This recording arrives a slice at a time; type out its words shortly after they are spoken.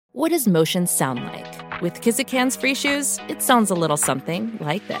What does motion sound like? With Kizikans free shoes, it sounds a little something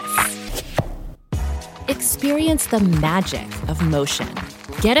like this. Experience the magic of motion.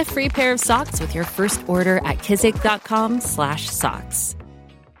 Get a free pair of socks with your first order at kizik.com/socks.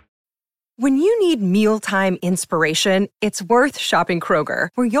 When you need mealtime inspiration, it's worth shopping Kroger,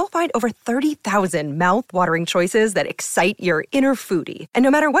 where you'll find over 30,000 mouth-watering choices that excite your inner foodie. And no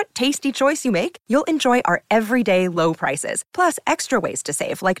matter what tasty choice you make, you'll enjoy our everyday low prices, plus extra ways to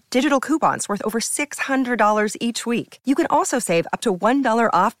save, like digital coupons worth over $600 each week. You can also save up to $1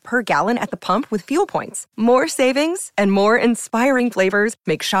 off per gallon at the pump with fuel points. More savings and more inspiring flavors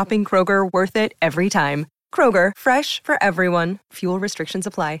make shopping Kroger worth it every time. Kroger, fresh for everyone. Fuel restrictions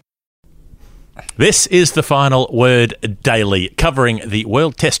apply. This is the Final Word Daily, covering the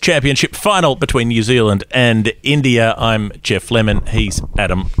World Test Championship final between New Zealand and India. I'm Jeff Lemon, he's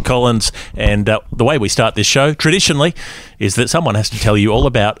Adam Collins, and the way we start this show, traditionally, is that someone has to tell you all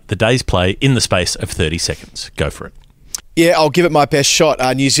about the day's play in the space of 30 seconds. Go for it. Yeah, I'll give it my best shot.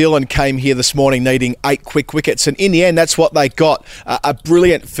 New Zealand came here this morning needing 8 quick wickets, and in the end, that's what they got. A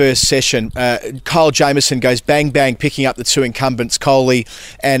brilliant first session. Kyle Jamieson goes bang-bang, picking up the two incumbents, Kohli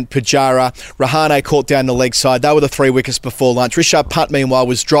and Pujara. Rahane caught down the leg side. They were the 3 wickets before lunch. Rishabh Pant, meanwhile,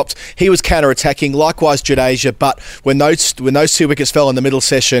 was dropped. He was counter-attacking, likewise Jadeja, but when those 2 wickets fell in the middle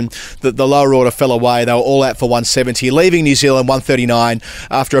session, the lower order fell away. They were all out for 170, leaving New Zealand 139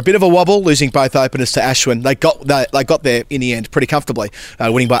 after a bit of a wobble, losing both openers to Ashwin. They got there in the end pretty comfortably,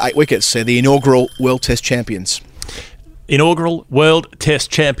 winning by 8 wickets. They're the inaugural World Test champions. Inaugural World Test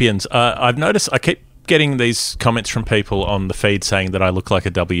champions. I've noticed I keep getting these comments from people on the feed saying that I look like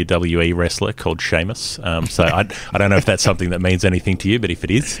a WWE wrestler called Sheamus. So I don't know if that's something that means anything to you, but if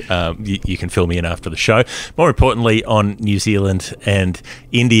it is, you can fill me in after the show. More importantly, on New Zealand and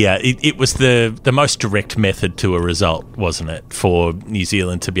India, it was the most direct method to a result, wasn't it, for New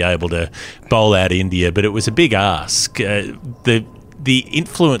Zealand to be able to bowl out India? But it was a big ask. The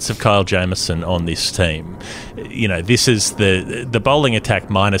influence of Kyle Jamieson on this team, this is the bowling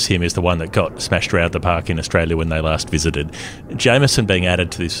attack minus him is the one that got smashed around the park in Australia when they last visited. Jamieson being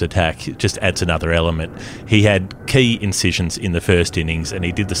added to this attack just adds another element. He had key incisions in the first innings, and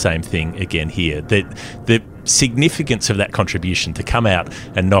he did the same thing again here. The significance of that contribution to come out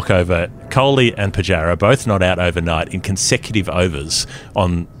and knock over Kohli and Pujara, both not out overnight in consecutive overs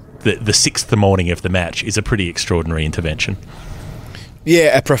on the sixth morning of the match, is a pretty extraordinary intervention.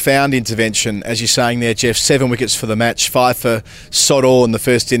 Yeah, a profound intervention, as you're saying there, Jeff. 7 wickets for the match, 5 for Sodor in the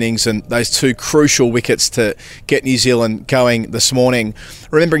first innings, and those 2 crucial wickets to get New Zealand going this morning.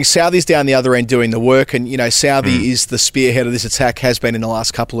 Remembering Southey's down the other end doing the work, and, Southey is the spearhead of this attack, has been in the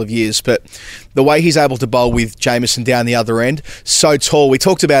last couple of years, but the way he's able to bowl with Jamieson down the other end, so tall. We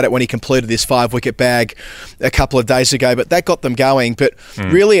talked about it when he completed this 5-wicket bag a couple of days ago, but that got them going. But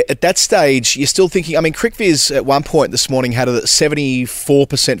really, at that stage, you're still thinking, Crickviz at one point this morning had a 74%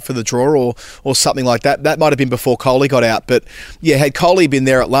 for the draw or something like that. That might have been before Kohli got out. But yeah, had Kohli been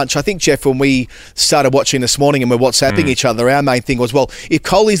there at lunch, I think, Jeff, when we started watching this morning and we're WhatsApping each other, our main thing was, well, if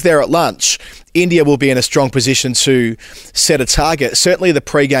Kohli's there at lunch, India will be in a strong position to set a target. Certainly the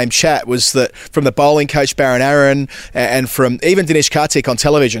pre-game chat was that from the bowling coach Baron Aaron and from even Dinesh Karthik on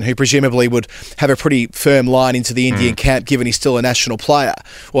television, who presumably would have a pretty firm line into the Indian camp given he's still a national player,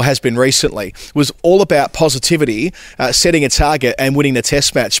 or has been recently, was all about positivity, setting a target and winning the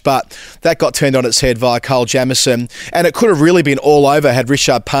test match. But that got turned on its head via Kyle Jamieson, and it could have really been all over had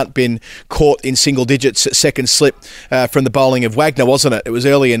Rishabh Pant been caught in single digits at second slip from the bowling of Wagner, wasn't it? It was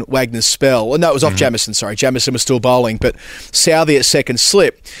early in Wagner's spell. No, it was off Jamieson, sorry. Jamieson was still bowling, but Southey at second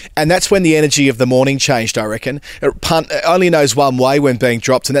slip. And that's when the energy of the morning changed, I reckon. Punt only knows one way when being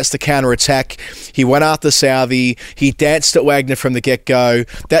dropped, and that's the counter-attack. He went after Southey. He danced at Wagner from the get-go.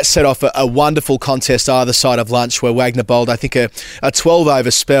 That set off a wonderful contest either side of lunch where Wagner bowled, I think, a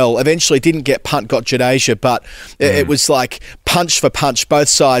 12-over spell. Eventually didn't get Punt, got Jadeja, but it was like punch for punch, both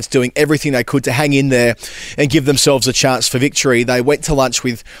sides doing everything they could to hang in there and give themselves a chance for victory. They went to lunch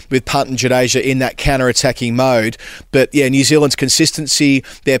with Punt and Jadeja in that counter-attacking mode. But yeah, New Zealand's consistency,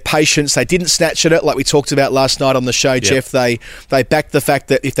 their patience, they didn't snatch at it like we talked about last night on the show, Jeff. They backed the fact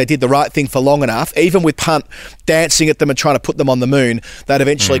that if they did the right thing for long enough, even with Punt dancing at them and trying to put them on the moon, they'd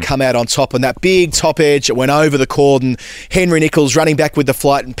eventually come out on top. And that big top edge, it went over the cordon. Henry Nicholls running back with the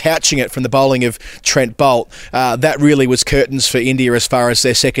flight and pouching it from the bowling of Trent Boult. That really was curtains for India as far as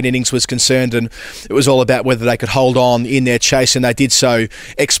their second innings was concerned, and it was all about whether they could hold on in their chase, and they did so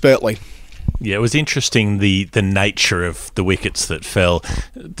expertly. Yeah, it was interesting, the nature of the wickets that fell.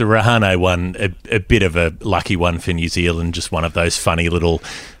 The Rahane one, a bit of a lucky one for New Zealand, just one of those funny little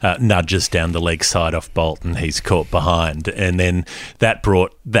nudges down the leg side off Bolt, and he's caught behind. And then that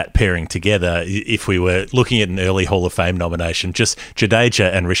brought that pairing together. If we were looking at an early Hall of Fame nomination, just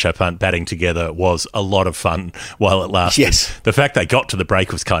Jadeja and Rishabh Pant batting together was a lot of fun while it lasted. Yes. The fact they got to the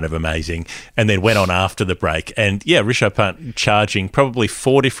break was kind of amazing, and then went on after the break. And yeah, Rishabh Pant charging probably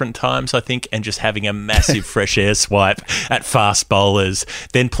 4 different times, I think, and just having a massive fresh air swipe at fast bowlers,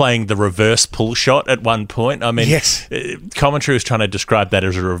 then playing the reverse pull shot at one point. I mean, yes. Commentary was trying to describe that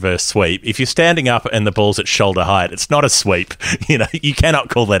as a reverse sweep. If you're standing up and the ball's at shoulder height, it's not a sweep. You cannot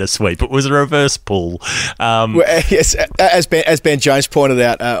call that a sweep. It was a reverse pull. Well, yes, as Ben Jones pointed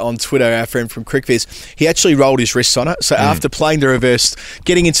out on Twitter, our friend from CricViz, he actually rolled his wrists on it. So after playing the reverse,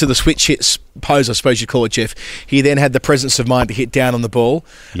 getting into the switch hit pose, I suppose you'd call it, Jeff, he then had the presence of mind to hit down on the ball.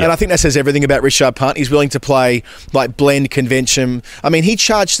 Yep. And I think that says everything about Rishabh Pant. He's willing to play like blend convention. I mean, he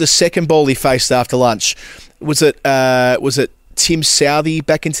charged the second ball he faced after lunch. Was it Tim Southey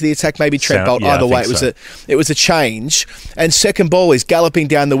back into the attack, maybe Trent Bolt? Either way, it was a change. And second ball, he's galloping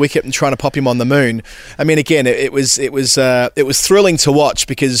down the wicket and trying to pop him on the moon. I mean, again, it was thrilling to watch,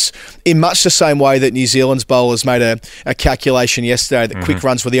 because in much the same way that New Zealand's bowlers made a calculation yesterday that quick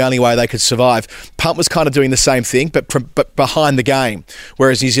runs were the only way they could survive, Punt was kind of doing the same thing, but behind the game,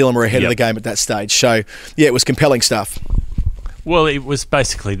 whereas New Zealand were ahead of the game at that stage. So yeah, it was compelling stuff. Well, it was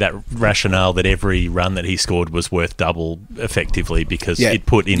basically that rationale that every run that he scored was worth double, effectively, because it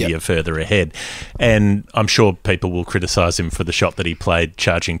put India further ahead. And I'm sure people will criticise him for the shot that he played,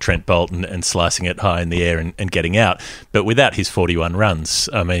 charging Trent Bolt and slicing it high in the air and getting out. But without his 41 runs,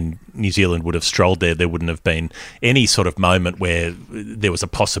 I mean, New Zealand would have strolled there. There wouldn't have been any sort of moment where there was a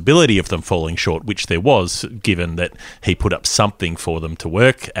possibility of them falling short, which there was, given that he put up something for them to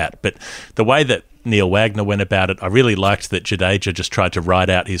work at. But the way that Neil Wagner went about it, I really liked that Jadeja just tried to ride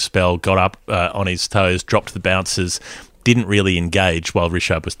out his spell, got up on his toes, dropped the bounces, didn't really engage while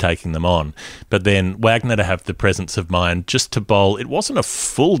Rishabh was taking them on. But then Wagner to have the presence of mind just to bowl. It wasn't a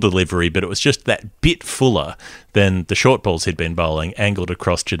full delivery, but it was just that bit fuller than the short balls he'd been bowling, angled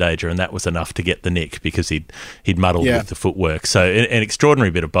across Jadeja, and that was enough to get the nick, because he'd muddled with the footwork. So an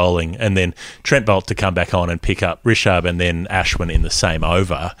extraordinary bit of bowling. And then Trent Bolt to come back on and pick up Rishabh, and then Ashwin in the same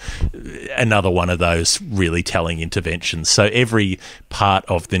over. Another one of those really telling interventions. So every part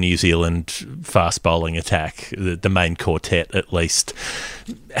of the New Zealand fast bowling attack, the main quartet at least,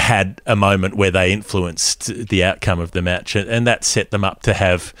 had a moment where they influenced the outcome of the match, and that set them up to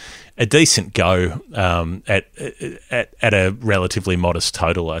have a decent go at a relatively modest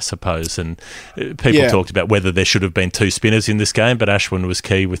total, I suppose. And people talked about whether there should have been 2 spinners in this game, but Ashwin was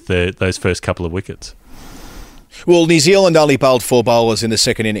key with those first couple of wickets. Well, New Zealand only bowled 4 bowlers in the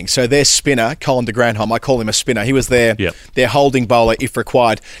second innings. So their spinner, Colin de Grandhomme, I call him a spinner. He was their holding bowler if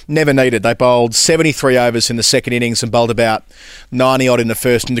required. Never needed. They bowled 73 overs in the second innings and bowled about 90-odd in the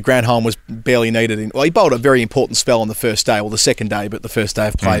first, and de Grandhomme was barely needed. He bowled a very important spell on the first day, the second day, but the first day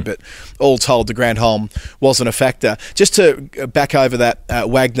of play. But all told, de Grandhomme wasn't a factor. Just to back over that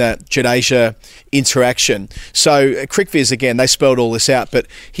Wagner-Jadeja interaction. So CricViz, again, they spelled all this out, but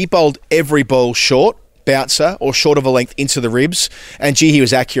he bowled every ball short, bouncer or short of a length into the ribs, and gee, he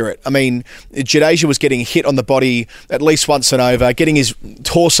was accurate. I mean, Jadeja was getting hit on the body at least once and over, getting his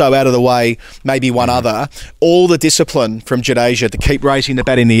torso out of the way, maybe one other. All the discipline from Jadeja to keep raising the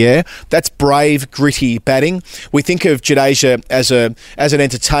bat in the air, that's brave, gritty batting. We think of Jadeja as an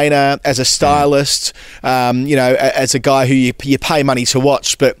entertainer, as a stylist, as a guy who you pay money to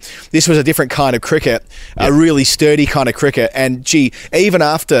watch, but this was a different kind of cricket, a really sturdy kind of cricket. And gee, even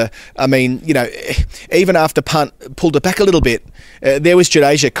after Punt pulled it back a little bit, there was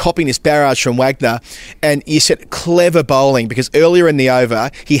Jadeja copying this barrage from Wagner, and you said clever bowling, because earlier in the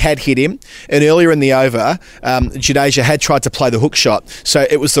over he had hit him, and earlier in the over Jadeja had tried to play the hook shot, so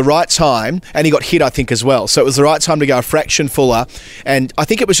it was the right time, and he got hit I think as well, so it was the right time to go a fraction fuller. And I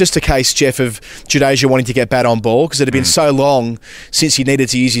think it was just a case, Jeff, of Jadeja wanting to get bat on ball, because it had been so long since he needed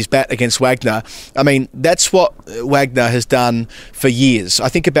to use his bat against Wagner. I mean, that's what Wagner has done for years. I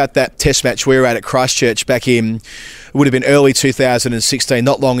think about that test match we were at Christchurch back in, it would have been early 2016,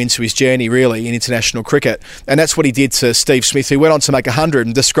 not long into his journey really in international cricket, and that's what he did to Steve Smith, who went on to make 100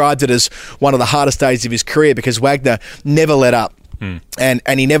 and described it as one of the hardest days of his career, because Wagner never let up.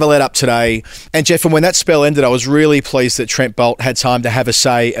 And he never let up today. And Jeff, and when that spell ended, I was really pleased that Trent Boult had time to have a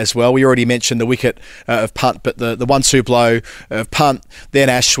say as well. We already mentioned the wicket of punt, but the 1-2 blow of punt, then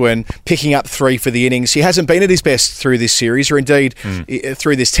Ashwin picking up 3 for the innings. He hasn't been at his best through this series, or indeed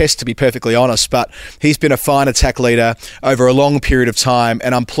through this test, to be perfectly honest, but he's been a fine attack leader over a long period of time,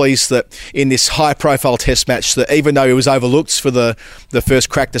 and I'm pleased that in this high-profile test match, that even though he was overlooked for the first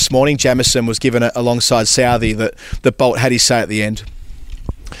crack this morning, Jamieson was given it alongside Southey, that Boult had his say at the end.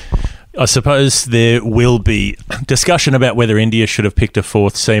 I suppose there will be discussion about whether India should have picked a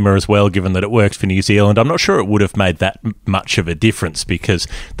 4th seamer as well, given that it worked for New Zealand. I'm not sure it would have made that much of a difference because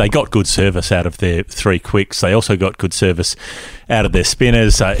they got good service out of their 3 quicks. They also got good service out of their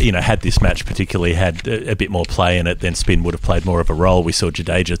spinners. Had this match particularly had a bit more play in it, then spin would have played more of a role. We saw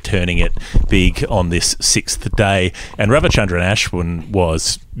Jadeja turning it big on this 6th day. And Ravichandran Ashwin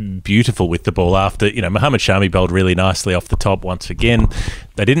was beautiful with the ball after, Mohammad Shami bowled really nicely off the top once again.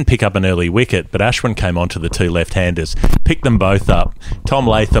 They didn't pick up an early wicket, but Ashwin came on to the 2 left-handers, picked them both up. Tom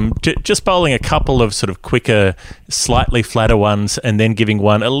Latham just bowling a couple of sort of quicker, slightly flatter ones and then giving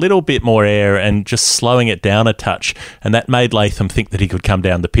one a little bit more air and just slowing it down a touch. And that made Latham think that he could come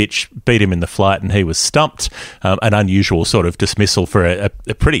down the pitch, beat him in the flight, and he was stumped. An unusual sort of dismissal for a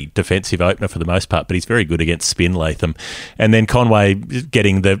pretty defensive opener for the most part, but he's very good against spin, Latham. And then Conway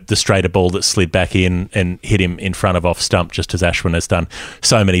getting the straighter ball that slid back in and hit him in front of off stump, just as Ashwin has done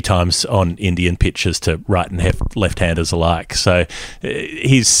so many times on Indian pitches to right and left-handers alike. So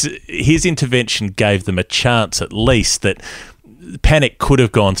his intervention gave them a chance at least that panic could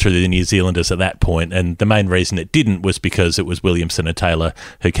have gone through the New Zealanders at that point, and the main reason it didn't was because it was Williamson and Taylor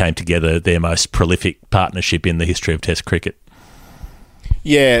who came together, their most prolific partnership in the history of Test cricket.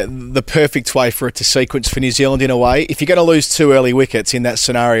 Yeah, the perfect way for it to sequence for New Zealand in a way. If you're going to lose 2 early wickets in that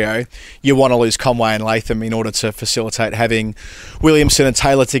scenario, you want to lose Conway and Latham in order to facilitate having Williamson and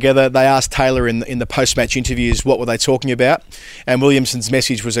Taylor together. They asked Taylor in the post-match interviews what were they talking about, and Williamson's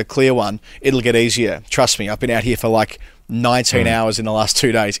message was a clear one. It'll get easier. Trust me, I've been out here for 19 hours in the last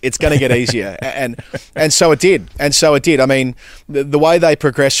 2 days. It's going to get easier. And so it did. I mean, the way they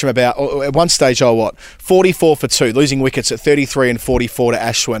progressed from about, at one stage, 44 for 2, losing wickets at 33 and 44 to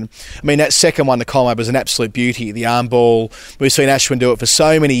Ashwin. I mean, that second one to Conway was an absolute beauty. The arm ball, we've seen Ashwin do it for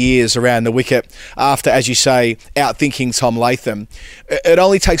so many years around the wicket after, as you say, outthinking Tom Latham. It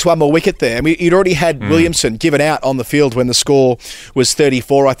only takes one more wicket there. I mean, you'd already had Williamson given out on the field when the score was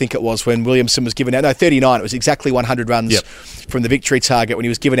 34, I think it was, when Williamson was given out. No, 39. It was exactly 100 runs. Yep. From the victory target when he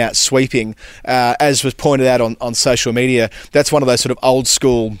was given out sweeping. As was pointed out on social media, that's one of those sort of old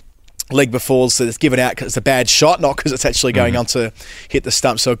school leg befores that it's given out because it's a bad shot, not because it's actually going on to hit the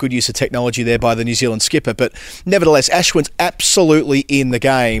stump. So a good use of technology there by the New Zealand skipper. But nevertheless, Ashwin's absolutely in the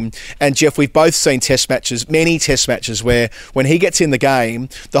game. And Jeff, we've both seen test matches, many test matches, where when he gets in the game,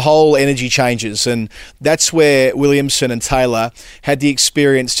 the whole energy changes. And that's where Williamson and Taylor had the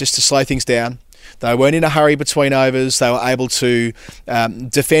experience just to slow things down. They weren't in a hurry between overs. They were able to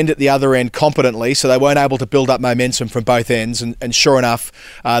defend at the other end competently, so they weren't able to build up momentum from both ends. And sure enough,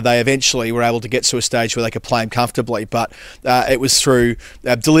 they eventually were able to get to a stage where they could play him comfortably. But it was through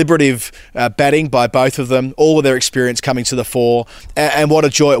deliberative batting by both of them, all of their experience coming to the fore. And what a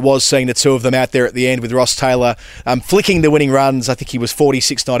joy it was seeing the two of them out there at the end with Ross Taylor flicking the winning runs. I think he was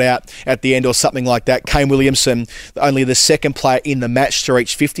 46 not out at the end or something like that. Kane Williamson, only the second player in the match to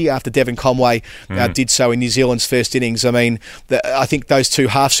reach 50 after Devon Conway did so in New Zealand's first innings. I mean, I think those 2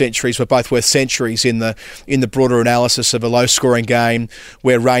 half centuries were both worth centuries in the broader analysis of a low-scoring game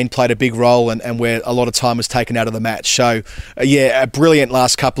where rain played a big role and where a lot of time was taken out of the match. So, a brilliant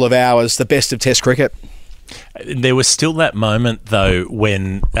last couple of hours, the best of Test cricket. There was still that moment, though,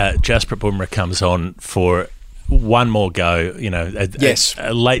 when Jasprit Bumrah comes on for one more go,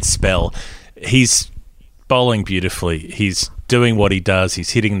 a late spell. He's bowling beautifully. He's doing what he does.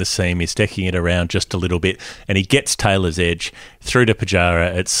 He's hitting the seam. He's decking it around just a little bit. And he gets Taylor's edge through to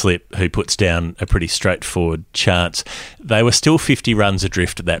Pujara at slip, who puts down a pretty straightforward chance. They were still 50 runs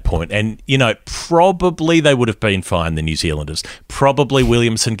adrift at that point. And, probably they would have been fine, the New Zealanders. Probably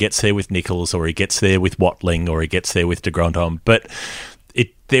Williamson gets there with Nichols, or he gets there with Watling, or he gets there with de Grandhomme. But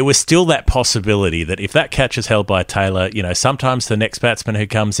there was still that possibility that if that catch is held by Taylor, sometimes the next batsman who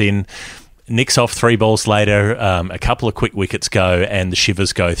comes in nicks off 3 balls later, a couple of quick wickets go, and the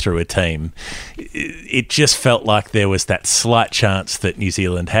shivers go through a team. It just felt like there was that slight chance that New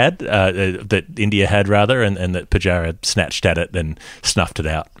Zealand had, that India had rather, and that Pujara snatched at it and snuffed it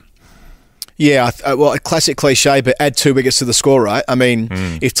out. Yeah, well, a classic cliche, but add 2 wickets to the score, right? I mean,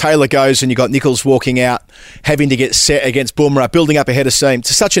 if Taylor goes and you've got Nichols walking out, having to get set against Bumrah, building up ahead of steam,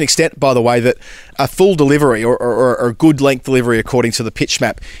 to such an extent, by the way, that a full delivery or a good length delivery, according to the pitch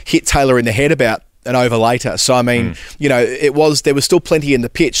map, hit Taylor in the head about an over later. So I mean, there was still plenty in the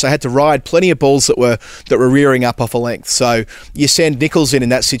pitch. They had to ride plenty of balls that were rearing up off a length. So you send Nichols in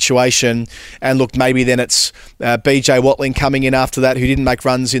that situation, and look, maybe then it's BJ Watling coming in after that, who didn't make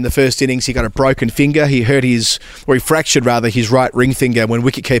runs in the first innings. He got a broken finger. He fractured his right ring finger when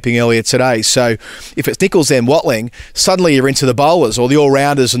wicket keeping earlier today. So if it's Nichols then Watling, suddenly you're into the bowlers or the all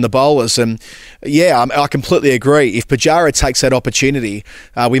rounders and the bowlers. And yeah, I completely agree. If Pujara takes that opportunity,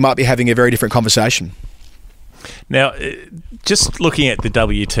 we might be having a very different conversation. Now, just looking at the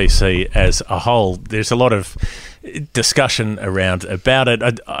WTC as a whole, there's a lot of discussion about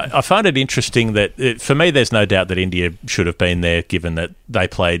it. I find it interesting that, for me, there's no doubt that India should have been there, given that they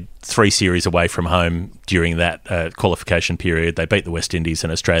played 3 series away from home during that qualification period. They beat the West Indies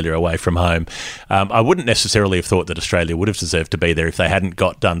and Australia away from home. I wouldn't necessarily have thought that Australia would have deserved to be there if they hadn't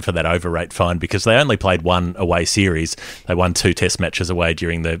got done for that overrate fine, because they only played 1 away series. They won 2 test matches away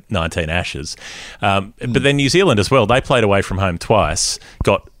during the 19 Ashes. But then New Zealand as well, they played away from home twice,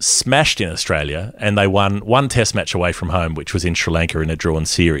 got smashed in Australia, and they won 1 test match away from home, which was in Sri Lanka in a drawn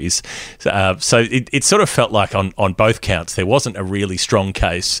series. So it sort of felt like on both counts there wasn't a really strong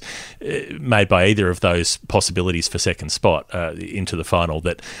case made by either of those possibilities for second spot into the final,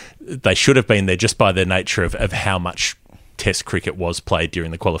 that they should have been there just by the nature of how much Test cricket was played during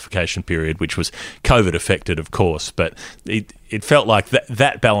the qualification period, which was COVID affected, of course, but it felt like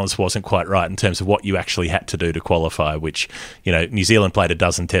that balance wasn't quite right in terms of what you actually had to do to qualify, which, New Zealand played a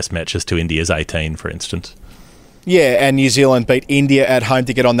dozen Test matches to India's 18, for instance. Yeah, and New Zealand beat India at home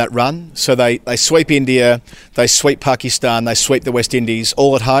to get on that run. So they sweep India, they sweep Pakistan, they sweep the West Indies,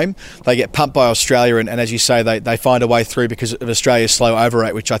 all at home. They get pumped by Australia, and as you say, they find a way through because of Australia's slow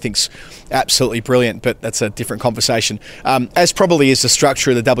overrate, which I think's absolutely brilliant, but that's a different conversation. As probably is the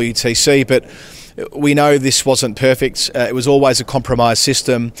structure of the WTC, but we know this wasn't perfect. It was always a compromise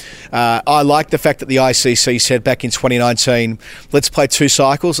system. I like the fact that the ICC said back in 2019, let's play 2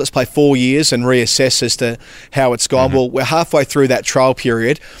 cycles, let's play 4 years and reassess as to how it's gone. Well, we're halfway through that trial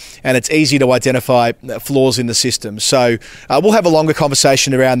period, and it's easy to identify flaws in the system. So we'll have a longer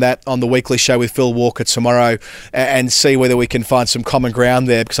conversation around that on the weekly show with Phil Walker tomorrow, and see whether we can find some common ground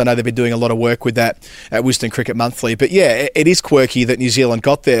there, because I know they've been doing a lot of work with that at Wisden Cricket Monthly. But yeah, it is quirky that New Zealand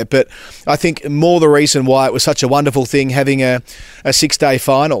got there, but I think more the reason why it was such a wonderful thing having a 6-day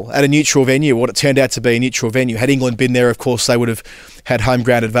final at a neutral venue, what it turned out to be a neutral venue. Had England been there, of course, they would have had home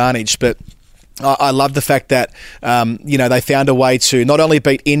ground advantage, but I love the fact that, they found a way to not only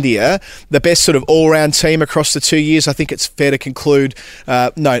beat India, the best sort of all-round team across the 2 years. I think it's fair to conclude,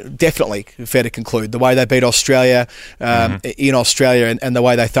 definitely fair to conclude, the way they beat Australia in Australia and the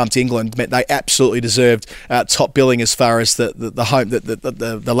way they thumped England meant they absolutely deserved top billing as far as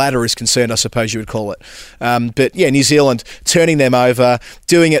the ladder is concerned, I suppose you would call it. But yeah, New Zealand turning them over,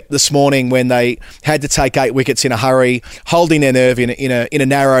 doing it this morning when they had to take 8 wickets in a hurry, holding their nerve in a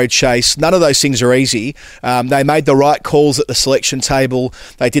narrow chase. None of those things are easy. They made the right calls at the selection table.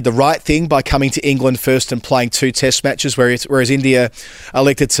 They did the right thing by coming to England first and playing 2 test matches, whereas India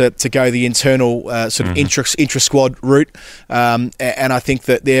elected to go the internal sort of intra-squad route. And I think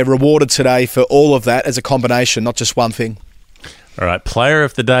that they're rewarded today for all of that as a combination, not just one thing. All right, Player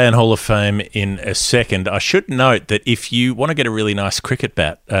of the Day and Hall of Fame in a second. I should note that if you want to get a really nice cricket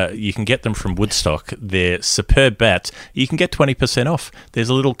bat, you can get them from Woodstock. They're superb bats. You can get 20% off. There's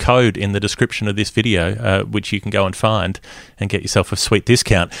a little code in the description of this video, which you can go and find and get yourself a sweet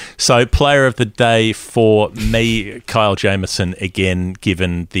discount. So Player of the Day for me, Kyle Jamieson, again,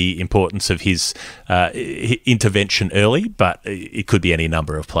 given the importance of his intervention early, but it could be any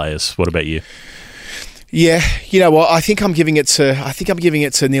number of players. What about you? Yeah, you know what? I think I'm giving it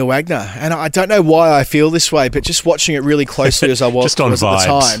to Neil Wagner, and I don't know why I feel this way, but just watching it really closely as I was, just on vibes. At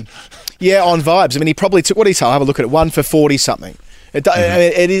the time. Yeah, on vibes. I mean, he probably took, what did he say? I'll have a look at it. 1 for 40 something.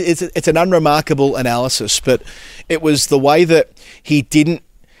 It's an unremarkable analysis, but it was the way that he didn't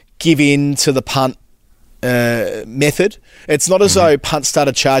give in to the punt method. It's not as though punt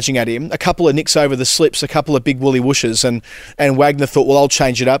started charging at him. A couple of nicks over the slips, a couple of big woolly whooshes, and Wagner thought, well, I'll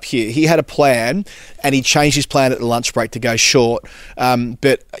change it up here. He had a plan, and he changed his plan at the lunch break to go short.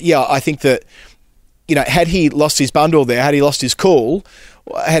 But yeah, I think that, had he lost his bundle there, had he lost his cool,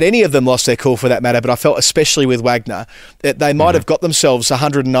 had any of them lost their cool for that matter, but I felt especially with Wagner that they might have got themselves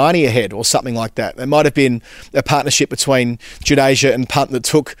 190 ahead or something like that. There might have been a partnership between Jadeja and Punt that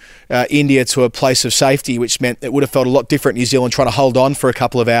took India to a place of safety, which meant it would have felt a lot different New Zealand trying to hold on for a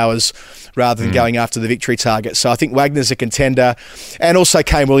couple of hours rather than going after the victory target. So I think Wagner's a contender. And also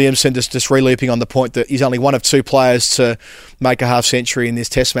Kane Williamson, just re-looping on the point that he's only one of two players to make a half century in this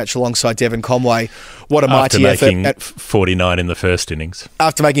test match alongside Devon Conway. What a mighty effort. After making 49 in the first innings.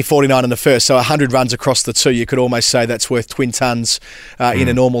 After making 49 in the first, so 100 runs across the two, you could almost say that's worth twin tons in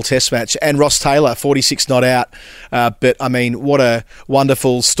a normal test match. And Ross Taylor, 46 not out. But, I mean, what a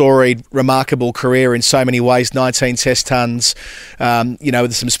wonderful, storied, remarkable career in so many ways. 19 test tons.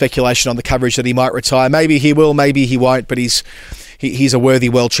 There's some speculation on the coverage that he might retire. Maybe he will, maybe he won't, but he's a worthy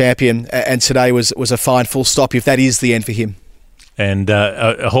world champion. And today was a fine full stop if that is the end for him. And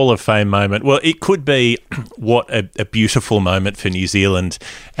a Hall of Fame moment. Well, it could be what a beautiful moment for New Zealand.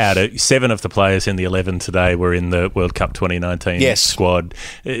 Out of 7 of the players in the 11 today were in the World Cup 2019 squad.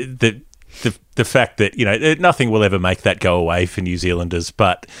 The fact that, nothing will ever make that go away for New Zealanders,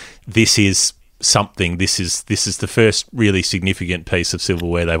 but this is something. This is the first really significant piece of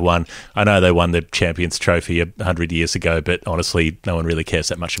silverware they've won. I know they won the Champions Trophy 100 years ago, but honestly, no one really cares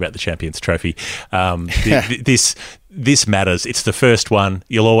that much about the Champions Trophy. This matters. It's the first one.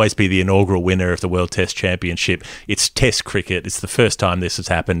 You'll always be the inaugural winner of the World Test Championship. It's Test cricket. It's the first time this has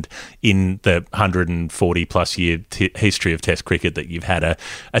happened in the 140-plus year history of Test cricket that you've had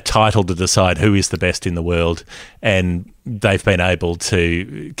a title to decide who is the best in the world, and they've been able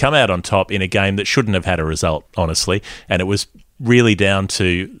to come out on top in a game that shouldn't have had a result, honestly, and it was really down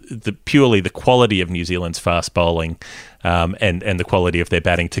to purely the quality of New Zealand's fast bowling and the quality of their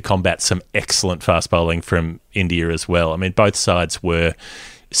batting to combat some excellent fast bowling from India as well. I mean, both sides were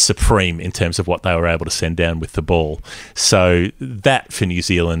supreme in terms of what they were able to send down with the ball. So that for New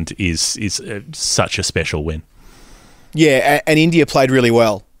Zealand is such a special win. Yeah, and India played really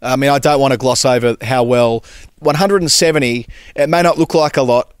well. I mean, I don't want to gloss over how well 170, it may not look like a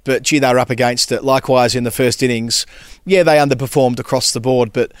lot, but gee, they were up against it. Likewise, in the first innings, yeah, they underperformed across the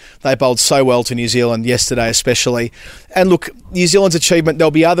board, but they bowled so well to New Zealand yesterday especially. And look, New Zealand's achievement,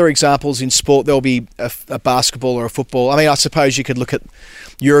 there'll be other examples in sport. There'll be a basketball or a football. I mean, I suppose you could look at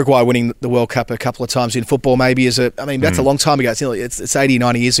Uruguay winning the World Cup a couple of times in football maybe that's a long time ago. It's 80,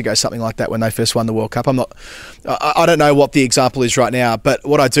 90 years ago, something like that, when they first won the World Cup. I don't know what the example is right now, but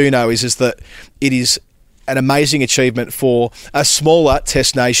what I do know is that it is an amazing achievement for a smaller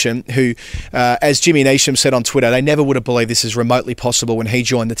Test nation who, as Jimmy Neesham said on Twitter, they never would have believed this is remotely possible when he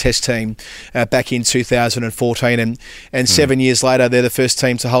joined the Test team back in 2014. And 7 years later, they're the first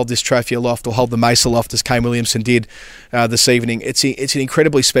team to hold this trophy aloft, or hold the mace aloft, as Kane Williamson did this evening. It's an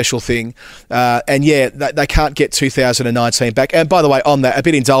incredibly special thing. And yeah, they can't get 2019 back. And by the way, on that, a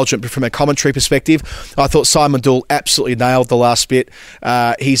bit indulgent, but from a commentary perspective, I thought Simon Doull absolutely nailed the last bit.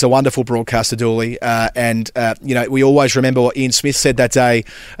 He's a wonderful broadcaster, Dooley, and we always remember what Ian Smith said that day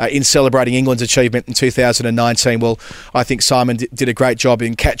in celebrating England's achievement in 2019. Well, I think Simon did a great job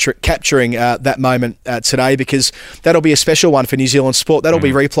in capturing that moment today, because that'll be a special one for New Zealand sport. That'll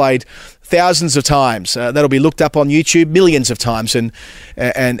be replayed thousands of times. That'll be looked up on YouTube millions of times, and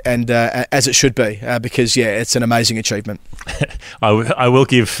as it should be, because yeah, it's an amazing achievement. I will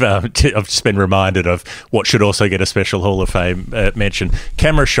give. I've just been reminded of what should also get a special Hall of Fame mention.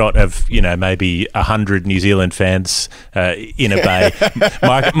 Camera shot of maybe 100 New Zealand fans in a bay.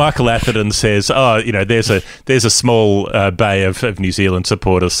 Michael Atherton says, there's a small bay of New Zealand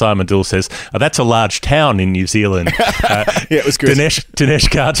supporters. Simon Doull says, that's a large town in New Zealand. Yeah, it was good. Dinesh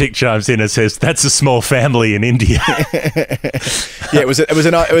Karthik chimes in and says, that's a small family in India. Yeah, it was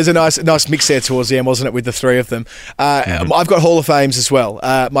a nice mix there towards the end, wasn't it, with the three of them. I've got Hall of Fames as well.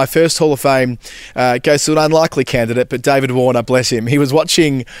 My first Hall of Fame goes to an unlikely candidate, but David Warner, bless him. He was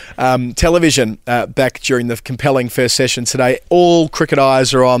watching television back during the compelling first session today. All cricket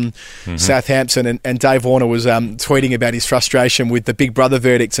eyes are on Southampton, and Dave Warner was tweeting about his frustration with the Big Brother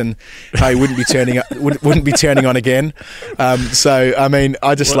verdict and how he wouldn't be turning on again. So, I mean,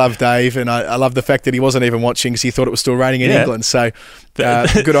 I just love Dave, and I love the fact that he wasn't even watching because he thought it was still raining in England. So,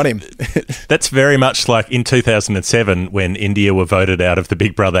 good on him. That's very much like in 2007 when India were voted out of the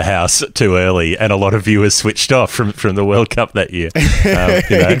Big Brother house too early, and a lot of viewers switched off from the World Cup that year.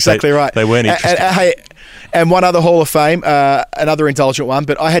 Exactly right. They weren't interested. And one other Hall of Fame, another indulgent one,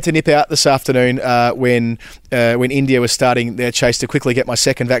 but I had to nip out this afternoon when India was starting their chase to quickly get my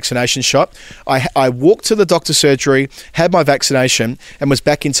second vaccination shot. I walked to the doctor's surgery, had my vaccination, and was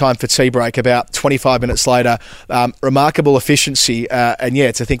back in time for tea break about 25 minutes later. Remarkable efficiency, and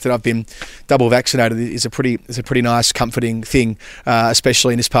to think that I've been double vaccinated is a pretty nice, comforting thing,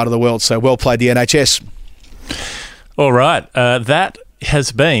 especially in this part of the world. So well played, the NHS. All right, that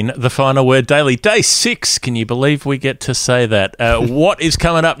has been the Final Word Daily. Day 6, can you believe we get to say that? What is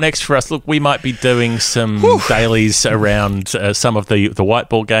coming up next for us? Look, we might be doing some dailies around some of the white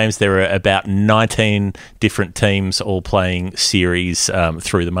ball games. There are about 19 different teams all playing series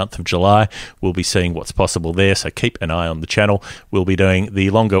through the month of July. We'll be seeing what's possible there, so keep an eye on the channel. We'll be doing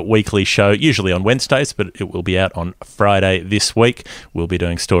the longer weekly show, usually on Wednesdays, but it will be out on Friday this week. We'll be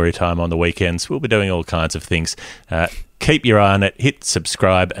doing story time on the weekends. We'll be doing all kinds of things. Keep your eye on it, hit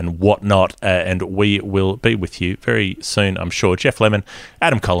subscribe and whatnot, and we will be with you very soon, I'm sure. Jeff Lemon,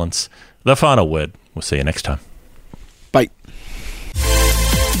 Adam Collins, The Final Word. We'll see you next time. Bye.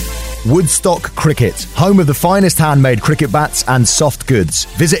 Woodstock Cricket, home of the finest handmade cricket bats and soft goods.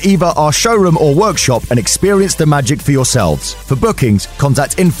 Visit either our showroom or workshop and experience the magic for yourselves. For bookings,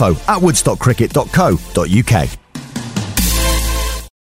 contact info@woodstockcricket.co.uk.